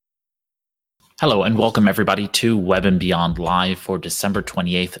Hello and welcome everybody to Web and Beyond Live for December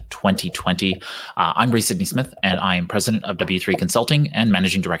 28th, 2020. I'm Ray Sidney Smith and I am president of W3 Consulting and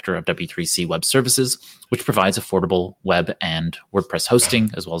managing director of W3C Web Services, which provides affordable web and WordPress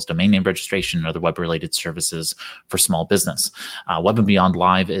hosting, as well as domain name registration and other web-related services for small business. Web and Beyond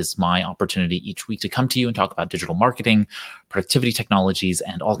Live is my opportunity each week to come to you and talk about digital marketing, productivity technologies,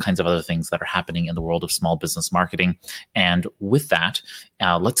 and all kinds of other things that are happening in the world of small business marketing. And with that,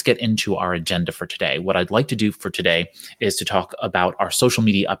 let's get into our agenda for today. What I'd like to do for today is to talk about our social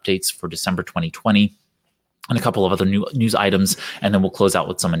media updates for December 2020 and a couple of other news items, and then we'll close out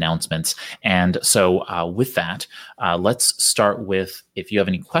with some announcements. And so with that, let's start with, if you have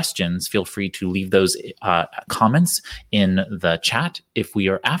any questions, feel free to leave those comments in the chat. If we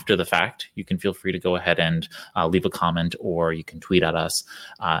are after the fact, you can feel free to go ahead and leave a comment, or you can tweet at us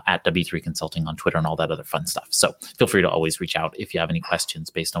at W3 Consulting on Twitter and all that other fun stuff. So feel free to always reach out if you have any questions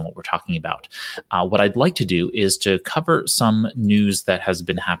based on what we're talking about. What I'd like to do is to cover some news that has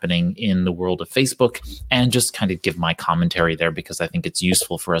been happening in the world of Facebook and just kind of give my commentary there, because I think it's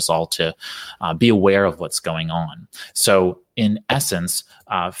useful for us all to be aware of what's going on. So in essence,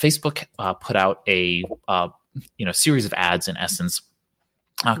 Facebook put out a series of ads, in essence,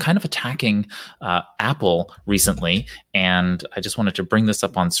 kind of attacking Apple recently, and I just wanted to bring this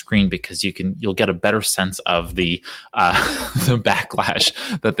up on screen because you'll get a better sense of the the backlash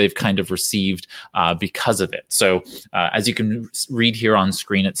that they've kind of received because of it. So as you can read here on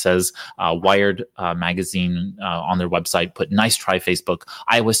screen, it says Wired magazine on their website put, "Nice try, Facebook.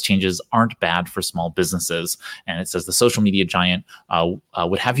 iOS changes aren't bad for small businesses," and it says the social media giant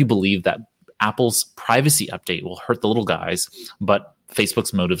would have you believe that Apple's privacy update will hurt the little guys, but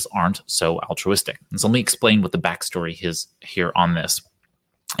Facebook's motives aren't so altruistic. And so let me explain what the backstory is here on this.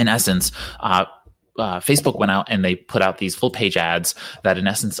 In essence, Facebook went out and they put out these full-page ads that in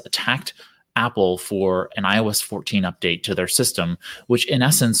essence attacked Apple for an iOS 14 update to their system, which in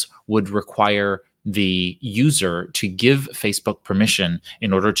essence would require the user to give Facebook permission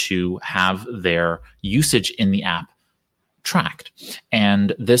in order to have their usage in the app tracked.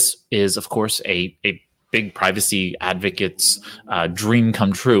 And this is, of course, a big privacy advocate's dream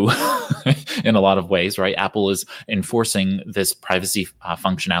come true in a lot of ways, right? Apple is enforcing this privacy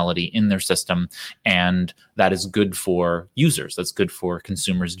functionality in their system, and that is good for users. That's good for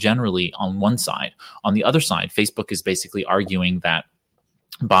consumers generally on one side. On the other side, Facebook is basically arguing that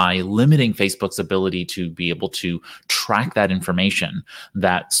by limiting Facebook's ability to be able to track that information,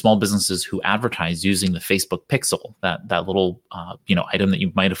 that small businesses who advertise using the Facebook Pixel, that little item that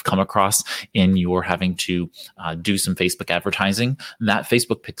you might have come across in your having to do some Facebook advertising, that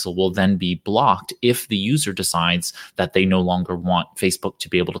Facebook Pixel will then be blocked if the user decides that they no longer want Facebook to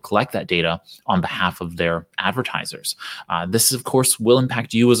be able to collect that data on behalf of their advertisers. This, of course, will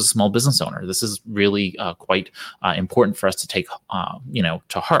impact you as a small business owner. This is really quite important for us to take,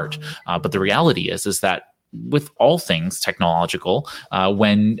 to heart. But the reality is that with all things technological,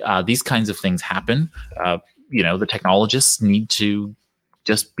 when these kinds of things happen, the technologists need to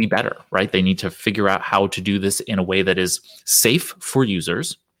just be better, right? They need to figure out how to do this in a way that is safe for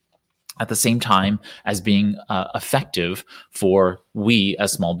users, at the same time as being effective for we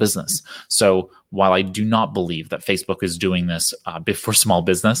as small business. So while I do not believe that Facebook is doing this for small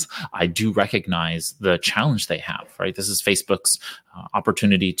business, I do recognize the challenge they have, right? This is Facebook's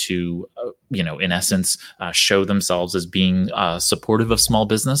opportunity to, in essence, show themselves as being supportive of small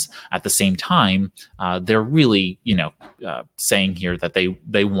business. At the same time, they're really, saying here that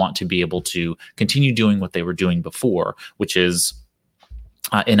they want to be able to continue doing what they were doing before, which is,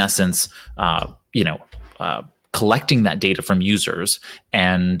 in essence, collecting that data from users,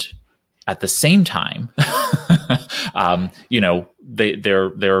 and at the same time,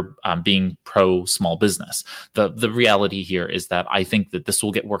 they're being pro small business. The reality here is that I think that this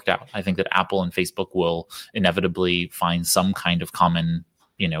will get worked out. I think that Apple and Facebook will inevitably find some kind of common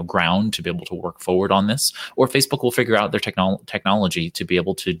ground to be able to work forward on this, or Facebook will figure out their technology to be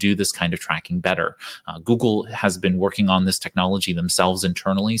able to do this kind of tracking better. Google has been working on this technology themselves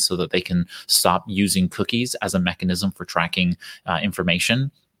internally so that they can stop using cookies as a mechanism for tracking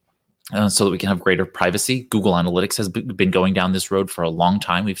information. So that we can have greater privacy. Google Analytics has been going down this road for a long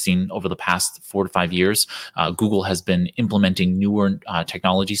time. We've seen over the past 4 to 5 years, Google has been implementing newer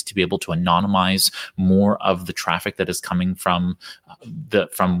technologies to be able to anonymize more of the traffic that is coming from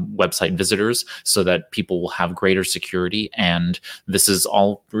website visitors, so that people will have greater security. And this is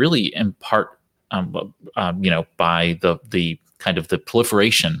all really in part, by the kind of the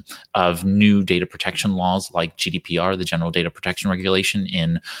proliferation of new data protection laws like GDPR, the General Data Protection Regulation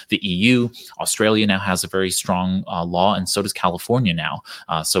in the EU. Australia now has a very strong law, and so does California now.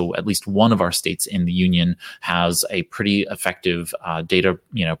 So at least one of our states in the union has a pretty effective data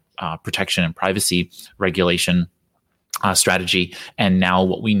protection and privacy regulation strategy. And now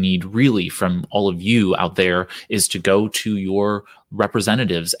what we need really from all of you out there is to go to your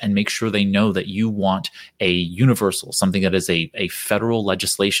representatives and make sure they know that you want a universal, something that is a federal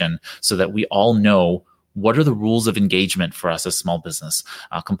legislation, so that we all know what are the rules of engagement for us as small business.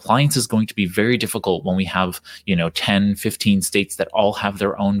 Compliance is going to be very difficult when we have 10, 15 states that all have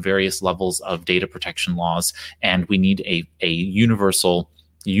their own various levels of data protection laws, and we need a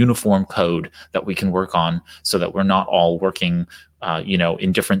uniform code that we can work on, so that we're not all working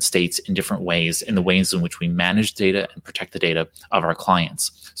in different states in different ways, in the ways in which we manage data and protect the data of our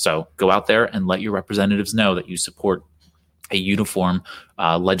clients. So go out there and let your representatives know that you support a uniform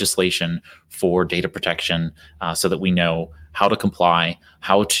legislation for data protection, so that we know how to comply,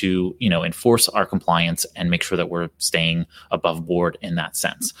 how to enforce our compliance, and make sure that we're staying above board in that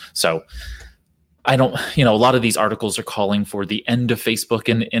sense. So I don't, a lot of these articles are calling for the end of Facebook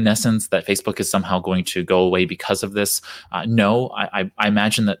in essence, that Facebook is somehow going to go away because of this. No, I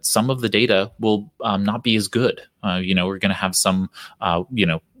imagine that some of the data will not be as good. We're going to have some,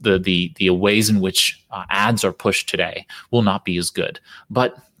 the ways in which ads are pushed today will not be as good.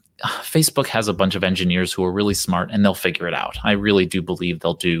 But Facebook has a bunch of engineers who are really smart, and they'll figure it out. I really do believe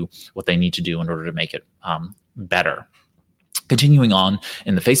they'll do what they need to do in order to make it better. Continuing on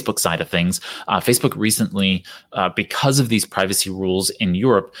in the Facebook side of things, Facebook recently, because of these privacy rules in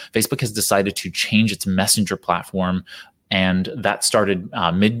Europe, Facebook has decided to change its Messenger platform, and that started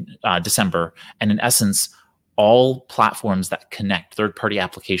mid-December. And in essence, all platforms that connect, third-party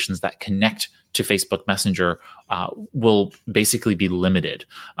applications that connect to Facebook Messenger will basically be limited.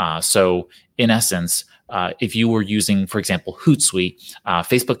 So in essence, if you were using, for example, Hootsuite,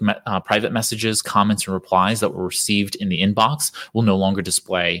 Facebook private messages, comments, and replies that were received in the inbox will no longer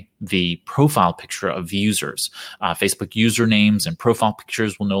display the profile picture of users. Facebook usernames and profile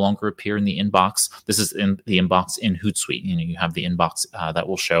pictures will no longer appear in the inbox. This is in the inbox in Hootsuite. You have the inbox that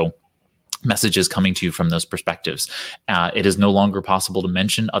will show messages coming to you from those perspectives. It is no longer possible to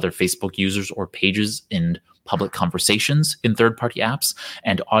mention other Facebook users or pages in public conversations in third-party apps,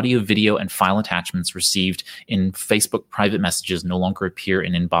 and audio, video, and file attachments received in Facebook private messages no longer appear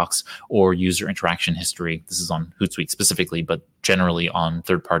in inbox or user interaction history. This is on Hootsuite specifically, but generally on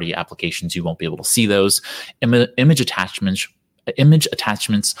third-party applications, you won't be able to see those. Image attachments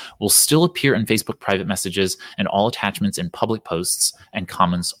will still appear in Facebook private messages, and all attachments in public posts and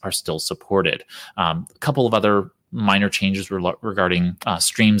comments are still supported. A couple of other minor changes regarding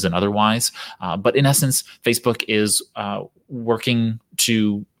streams and otherwise. But in essence, Facebook is working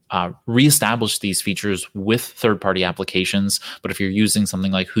to reestablish these features with third-party applications. But if you're using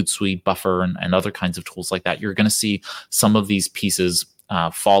something like Hootsuite, Buffer, and other kinds of tools like that, you're going to see some of these pieces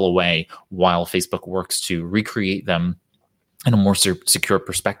fall away while Facebook works to recreate them in a more secure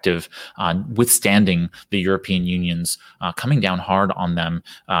perspective, withstanding the European Union's coming down hard on them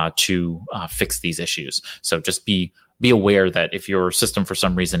to fix these issues. So just be aware that if your system for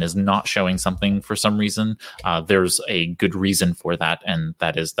some reason is not showing something for some reason, there's a good reason for that, and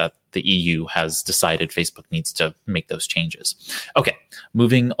that is that the EU has decided Facebook needs to make those changes. Okay,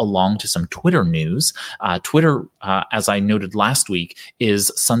 moving along to some Twitter news. Twitter, as I noted last week,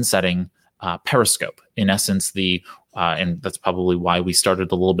 is sunsetting Periscope. In essence, and that's probably why we started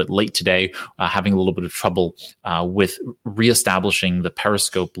a little bit late today, having a little bit of trouble with reestablishing the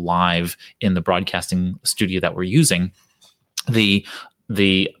Periscope live in the broadcasting studio that we're using. The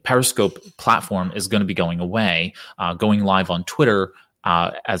Periscope platform is going to be going away. Going live on Twitter,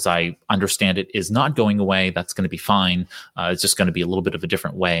 as I understand it, is not going away. That's going to be fine. It's just going to be a little bit of a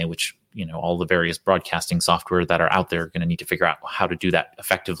different way, which all the various broadcasting software that are out there are going to need to figure out how to do that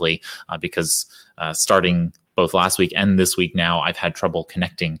effectively, because starting both last week and this week now, I've had trouble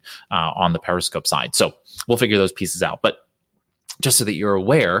connecting on the Periscope side. So we'll figure those pieces out. But just so that you're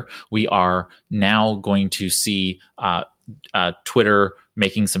aware, we are now going to see Twitter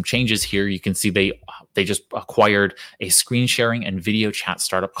making some changes here. You can see they just acquired a screen sharing and video chat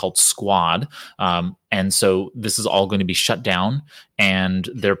startup called Squad. And so this is all going to be shut down, and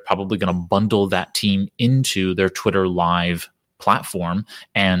they're probably going to bundle that team into their Twitter Live platform,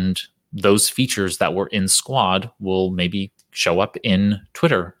 and those features that were in Squad will maybe show up in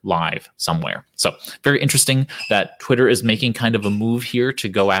Twitter Live somewhere. So very interesting that Twitter is making kind of a move here to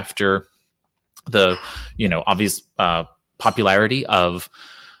go after the, obvious popularity of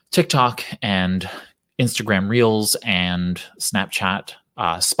TikTok and Instagram Reels and Snapchat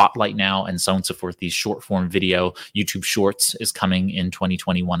Spotlight now, and so on and so forth. These short form video, YouTube Shorts is coming in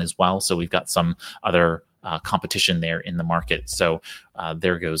 2021 as well. So we've got some other competition there in the market. So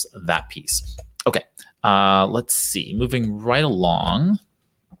there goes that piece. Okay, let's see. Moving right along.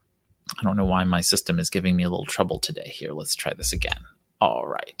 I don't know why my system is giving me a little trouble today here. Let's try this again. All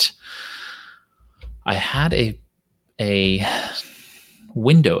right. I had a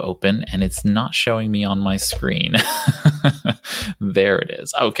window open and it's not showing me on my screen. There it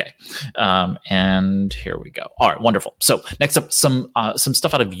is. Okay. And here we go. All right, wonderful. So next up, some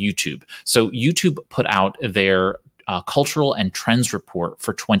stuff out of YouTube. So YouTube put out their cultural and trends report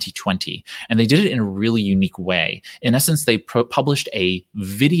for 2020, and they did it in a really unique way. In essence, they published a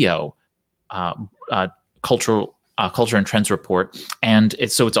video culture and trends report, and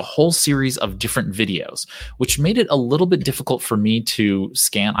it's a whole series of different videos, which made it a little bit difficult for me to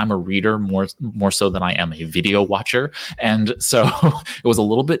scan. I'm a reader more so than I am a video watcher, and so it was a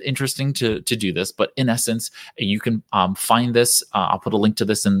little bit interesting to do this. But in essence, you can find this. I'll put a link to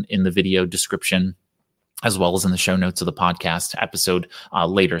this in the video description, as well as in the show notes of the podcast episode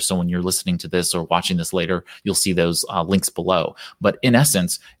later. So when you're listening to this or watching this later, you'll see those links below. But in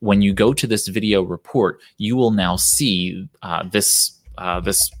essence, when you go to this video report, you will now see this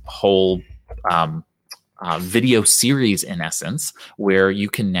whole video series, in essence, where you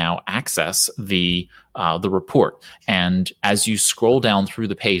can now access the report. And as you scroll down through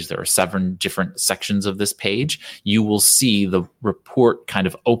the page, there are 7 different sections of this page. You will see the report kind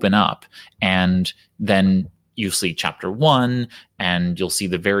of open up, and then you see chapter 1, and you'll see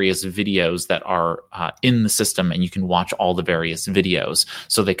the various videos that are in the system, and you can watch all the various videos.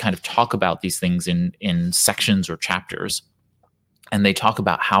 So they kind of talk about these things in sections or chapters. And they talk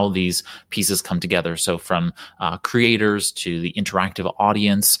about how these pieces come together. So from creators to the interactive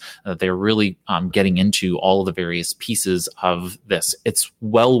audience, they're really getting into all of the various pieces of this. It's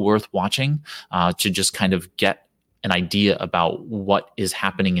well worth watching to just kind of get an idea about what is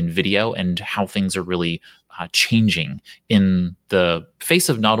happening in video and how things are really changing in the face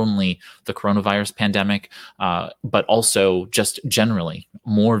of not only the coronavirus pandemic, but also just generally.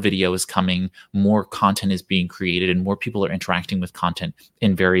 More video is coming, more content is being created, and more people are interacting with content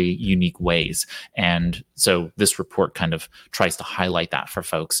in very unique ways. And so this report kind of tries to highlight that for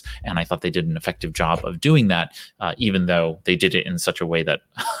folks. And I thought they did an effective job of doing that, even though they did it in such a way that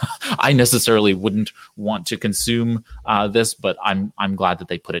I necessarily wouldn't want to consume this, but I'm glad that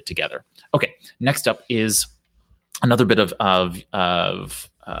they put it together. Okay, next up is another bit of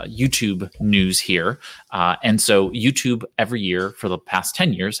YouTube news here. And so YouTube every year for the past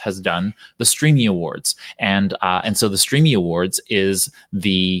 10 years has done the Streamy Awards. And so the Streamy Awards is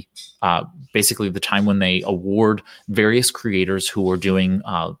the basically the time when they award various creators who are doing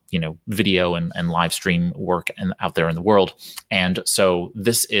video and live stream work out there in the world. And so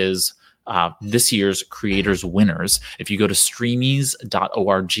this is this year's creators winners. If you go to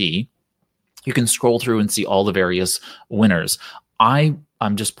streamies.org, you can scroll through and see all the various winners. I'm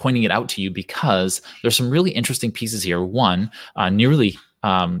just pointing it out to you because there's some really interesting pieces here. One, nearly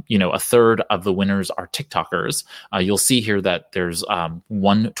a third of the winners are TikTokers. You'll see here that there's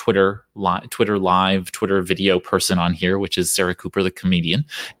one Twitter video person on here, which is Sarah Cooper, the comedian.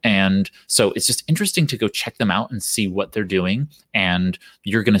 And so it's just interesting to go check them out and see what they're doing. And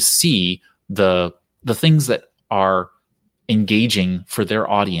you're going to see the things that are engaging for their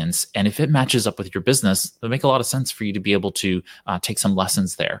audience. And if it matches up with your business, it'll make a lot of sense for you to be able to take some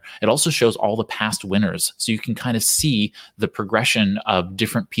lessons there. It also shows all the past winners. So you can kind of see the progression of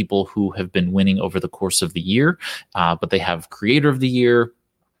different people who have been winning over the course of the year. But they have Creator of the Year,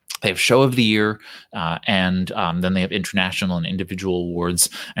 they have Show of the Year, and then they have international and individual awards,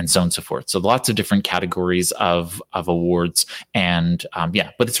 and so on and so forth. So lots of different categories of awards. And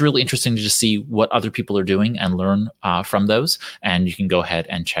but it's really interesting to just see what other people are doing and learn from those. And you can go ahead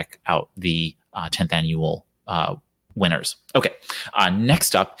and check out the 10th annual winners. Okay,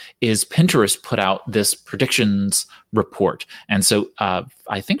 next up is Pinterest put out this predictions report. And so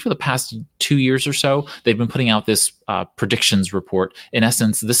I think for the past 2 years or so, they've been putting out this predictions report. In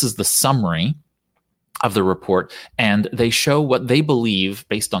essence, this is the summary of the report, and they show what they believe,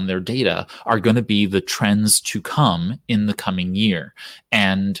 based on their data, are going to be the trends to come in the coming year.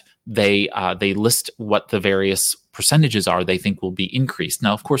 And they list what the various percentages are they think will be increased.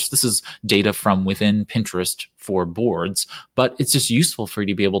 Now, of course, this is data from within Pinterest for boards, but it's just useful for you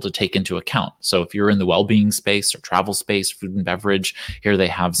to be able to take into account. So if you're in the well-being space or travel space, food and beverage, here they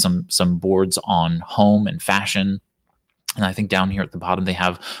have some boards on home and fashion. And I think down here at the bottom, they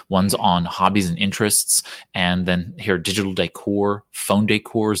have ones on hobbies and interests. And then here, digital decor, phone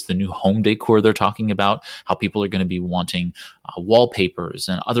decor is the new home decor they're talking about, how people are going to be wanting wallpapers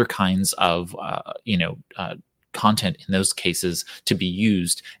and other kinds of, content in those cases to be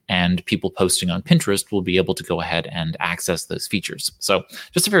used, and people posting on Pinterest will be able to go ahead and access those features. So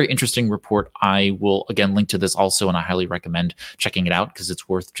just a very interesting report. I will again link to this also, and I highly recommend checking it out because it's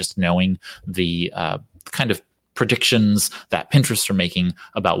worth just knowing the kind of predictions that Pinterest are making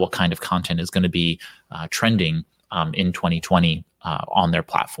about what kind of content is going to be trending in 2020 on their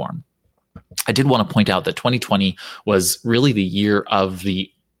platform. I did want to point out that 2020 was really the year of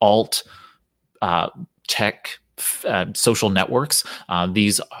the alt tech social networks.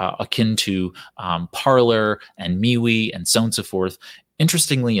 These are akin to Parler and MeWe and so on and so forth.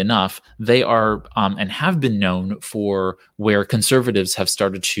 Interestingly enough, they are and have been known for where conservatives have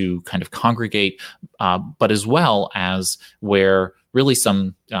started to kind of congregate, but as well as where really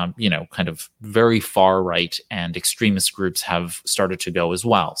some, kind of very far right and extremist groups have started to go as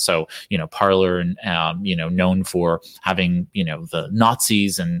well. So, Parler and, known for having, the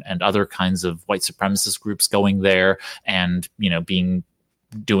Nazis and other kinds of white supremacist groups going there and,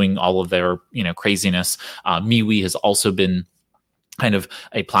 doing all of their, craziness. MeWe has also been kind of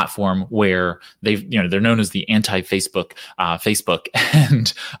a platform where they're known as the anti-Facebook Facebook,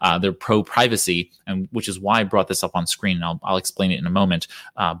 and they're pro-privacy, and which is why I brought this up on screen. And I'll explain it in a moment.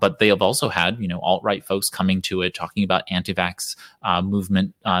 But they have also had alt-right folks coming to it, talking about anti-vax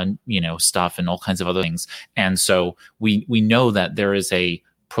movement, stuff, and all kinds of other things. And so we know that there is a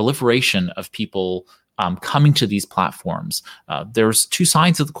proliferation of people coming to these platforms. There's two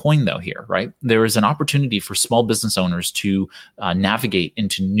sides of the coin, though, here, right? There is an opportunity for small business owners to navigate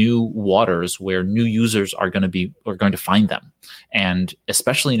into new waters where new users are going to find them. And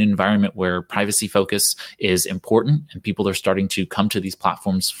especially in an environment where privacy focus is important and people are starting to come to these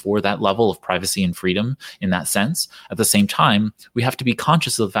platforms for that level of privacy and freedom in that sense. At the same time, we have to be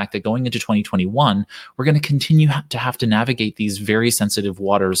conscious of the fact that going into 2021, we're going to continue to have to navigate these very sensitive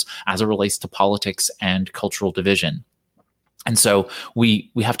waters as it relates to politics and cultural division. And so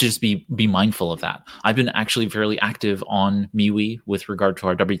we have to just be mindful of that. I've been actually fairly active on MeWe with regard to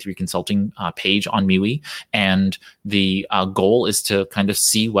our W3 Consulting page on MeWe, and the goal is to kind of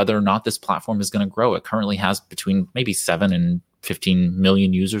see whether or not this platform is going to grow. It currently has between maybe 7 and 15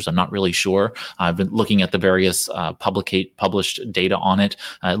 million users. I'm not really sure. I've been looking at the various published data on it.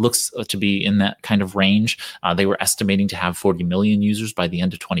 It looks to be in that kind of range. They were estimating to have 40 million users by the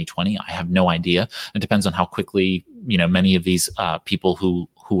end of 2020. I have no idea. It depends on how quickly many of these people who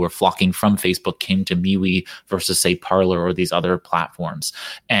were flocking from Facebook came to MeWe versus, say, Parler or these other platforms.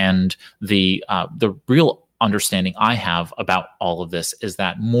 And the real understanding I have about all of this is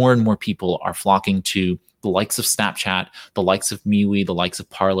that more and more people are flocking to the likes of Snapchat, the likes of MeWe, the likes of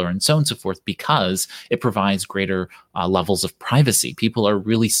Parler, and so on and so forth, because it provides greater levels of privacy. People are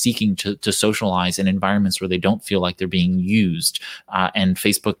really seeking to socialize in environments where they don't feel like they're being used. And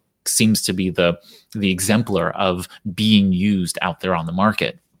Facebook seems to be the exemplar of being used out there on the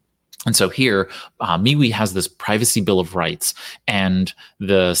market. And so here, MeWe has this privacy bill of rights, and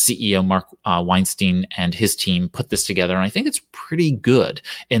the CEO, Mark Weinstein, and his team put this together. And I think it's pretty good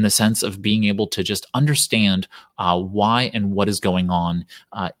in the sense of being able to just understand why and what is going on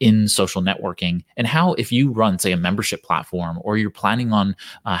in social networking, and how, if you run, say, a membership platform, or you're planning on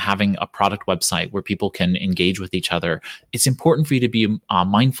having a product website where people can engage with each other, it's important for you to be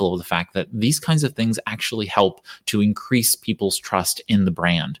mindful of the fact that these kinds of things actually help to increase people's trust in the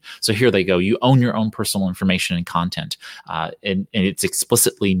brand. So here they go. You own your own personal information and content, and it's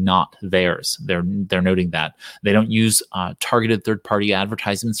explicitly not theirs. They're noting that they don't use targeted third-party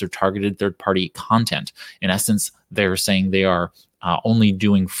advertisements or targeted third-party content. In essence, they're saying they are only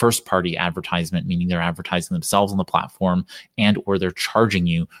doing first-party advertisement, meaning they're advertising themselves on the platform, and or they're charging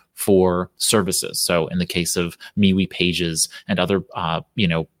you for services. So in the case of MeWe pages and other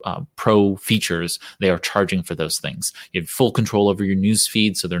pro features, they are charging for those things. You have full control over your news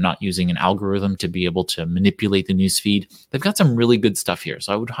feed, so they're not using an algorithm to be able to manipulate the news feed. They've got some really good stuff here.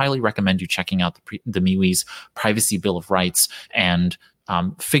 So I would highly recommend you checking out the MeWe's Privacy Bill of Rights and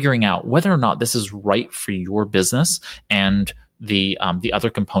figuring out whether or not this is right for your business. And the other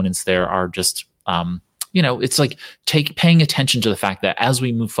components there are just it's like paying attention to the fact that as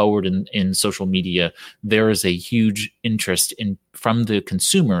we move forward in social media, there is a huge interest from the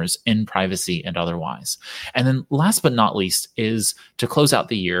consumers in privacy and otherwise. And then last but not least is, to close out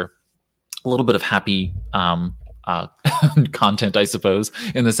the year, a little bit of happy content, I suppose,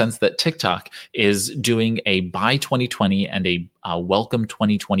 in the sense that TikTok is doing a Buy 2020 and a Welcome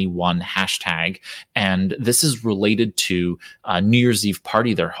 2021 hashtag. And this is related to New Year's Eve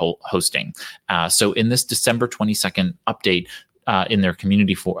party they're hosting. So in this December 22nd update, in their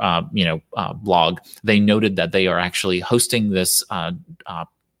community blog, they noted that they are actually hosting this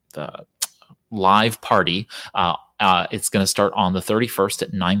the live party. It's going to start on the 31st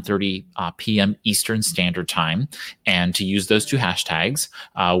at 9:30 p.m. Eastern Standard Time, and to use those two hashtags,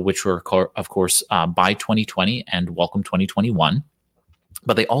 which were of course Buy 2020 and Welcome 2021.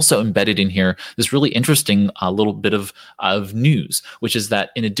 But they also embedded in here this really interesting little bit of news, which is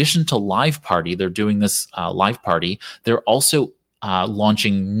that in addition to live party, they're doing this live party. They're also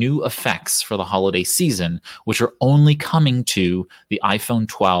launching new effects for the holiday season, which are only coming to the iPhone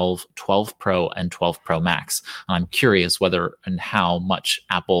 12, 12 Pro, and 12 Pro Max. And I'm curious whether and how much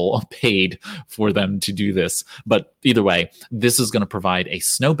Apple paid for them to do this. But either way, this is going to provide a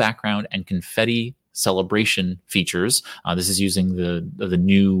snow background and confetti celebration features. This is using the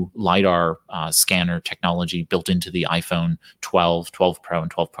new LiDAR scanner technology built into the iPhone 12, 12 Pro, and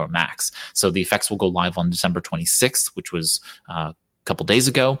 12 Pro Max. So the effects will go live on December 26th, which was a couple days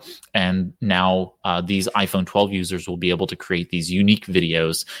ago. And now these iPhone 12 users will be able to create these unique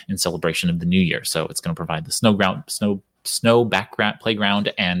videos in celebration of the new year. So it's going to provide the snow background,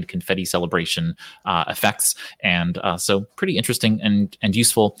 playground, and confetti celebration effects, and so pretty interesting and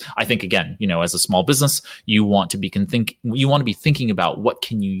useful. I think, again, as a small business, you want to be thinking about what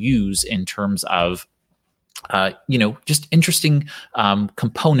can you use in terms of just interesting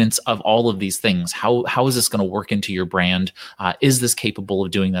components of all of these things. How is this going to work into your brand? Is this capable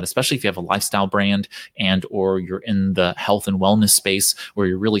of doing that, especially if you have a lifestyle brand or you're in the health and wellness space where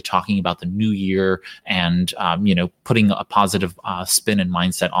you're really talking about the new year and putting a positive spin and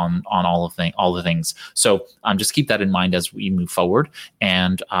mindset on all the things. So just keep that in mind as we move forward.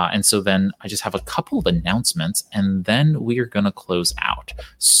 And so then I just have a couple of announcements, and then we are going to close out.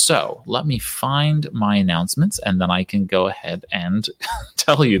 So let me find my announcements, and then I can go ahead and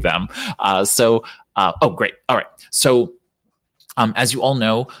tell you them. Great. All right. So as you all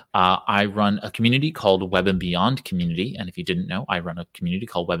know, I run a community called Web and Beyond Community. And if you didn't know, I run a community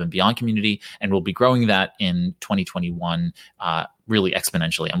called Web and Beyond Community, and we'll be growing that in 2021 really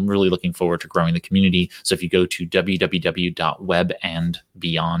exponentially. I'm really looking forward to growing the community. So if you go to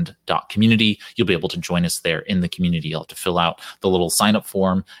www.webandbeyond.community, you'll be able to join us there in the community. You'll have to fill out the little sign-up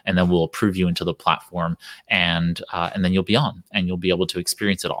form, and then we'll approve you into the platform, and then you'll be on, and you'll be able to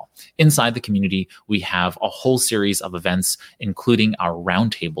experience it all. Inside the community, we have a whole series of events, including our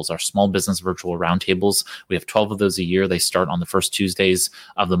roundtables, our small business virtual roundtables. We have 12 of those a year. They start on the first Tuesdays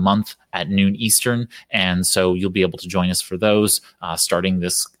of the month at noon Eastern, and so you'll be able to join us for those starting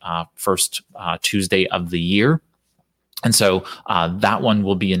this first Tuesday of the year. And so that one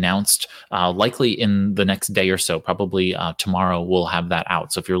will be announced likely in the next day or so. Probably tomorrow we'll have that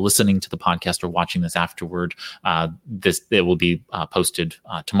out. So if you're listening to the podcast or watching this afterward, it will be posted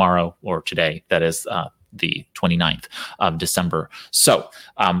tomorrow or today. That is the 29th of December. So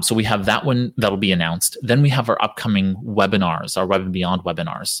we have that one that'll be announced. Then we have our upcoming webinars, our Web and Beyond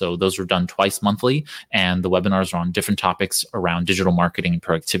webinars. So those are done twice monthly, and the webinars are on different topics around digital marketing and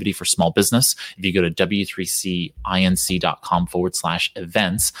productivity for small business. If you go to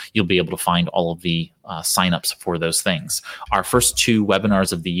w3cinc.com/events, you'll be able to find all of the signups for those things. Our first two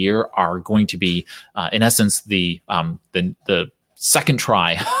webinars of the year are going to be, in essence, the second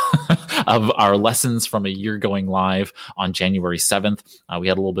try of our lessons from a year going live on January 7th. We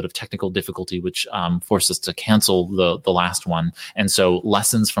had a little bit of technical difficulty, which forced us to cancel the last one. And so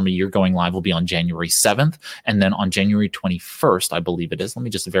lessons from a year going live will be on January 7th. And then on January 21st, I believe it is. Let me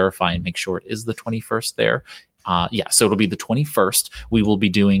just verify and make sure it is the 21st there. So it'll be the 21st. We will be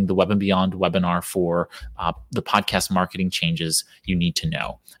doing the Web and Beyond webinar for the podcast marketing changes you need to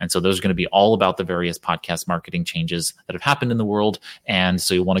know. And so those are going to be all about the various podcast marketing changes that have happened in the world. And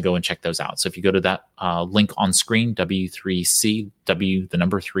so you'll want to go and check those out. So if you go to that link on screen,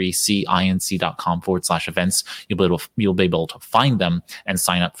 w3cinc.com/events, you'll be able to find them and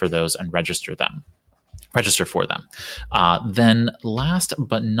sign up for those and register for them. Then last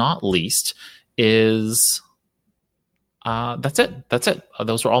but not least is... That's it.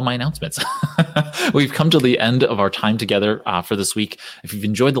 Those are all my announcements. We've come to the end of our time together for this week. If you've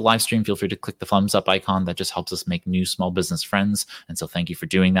enjoyed the live stream, feel free to click the thumbs up icon. That just helps us make new small business friends. And so thank you for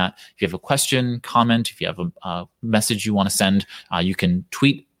doing that. If you have a question, comment, if you have a message you want to send, you can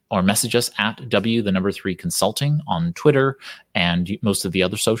tweet or message us at W3 Consulting on Twitter and most of the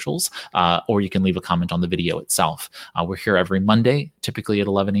other socials, or you can leave a comment on the video itself. We're here every Monday, typically at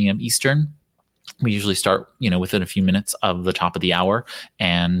 11 a.m. Eastern. We usually start, within a few minutes of the top of the hour,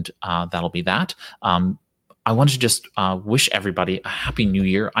 and that'll be that. I wanted to just wish everybody a happy new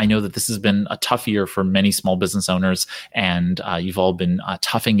year. I know that this has been a tough year for many small business owners, and you've all been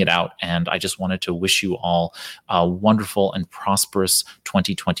toughing it out. And I just wanted to wish you all a wonderful and prosperous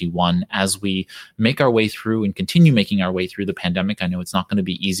 2021 as we make our way through and continue making our way through the pandemic. I know it's not going to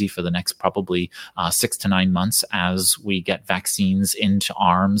be easy for the next probably 6 to 9 months as we get vaccines into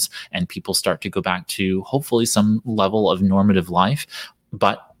arms and people start to go back to hopefully some level of normative life.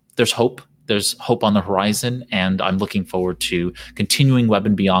 But there's hope. There's hope on the horizon, and I'm looking forward to continuing Web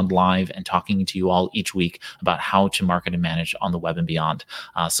and Beyond Live and talking to you all each week about how to market and manage on the web and beyond.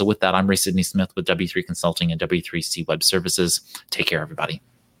 So with that, I'm Ray Sidney Smith with W3 Consulting and W3C Web Services. Take care, everybody.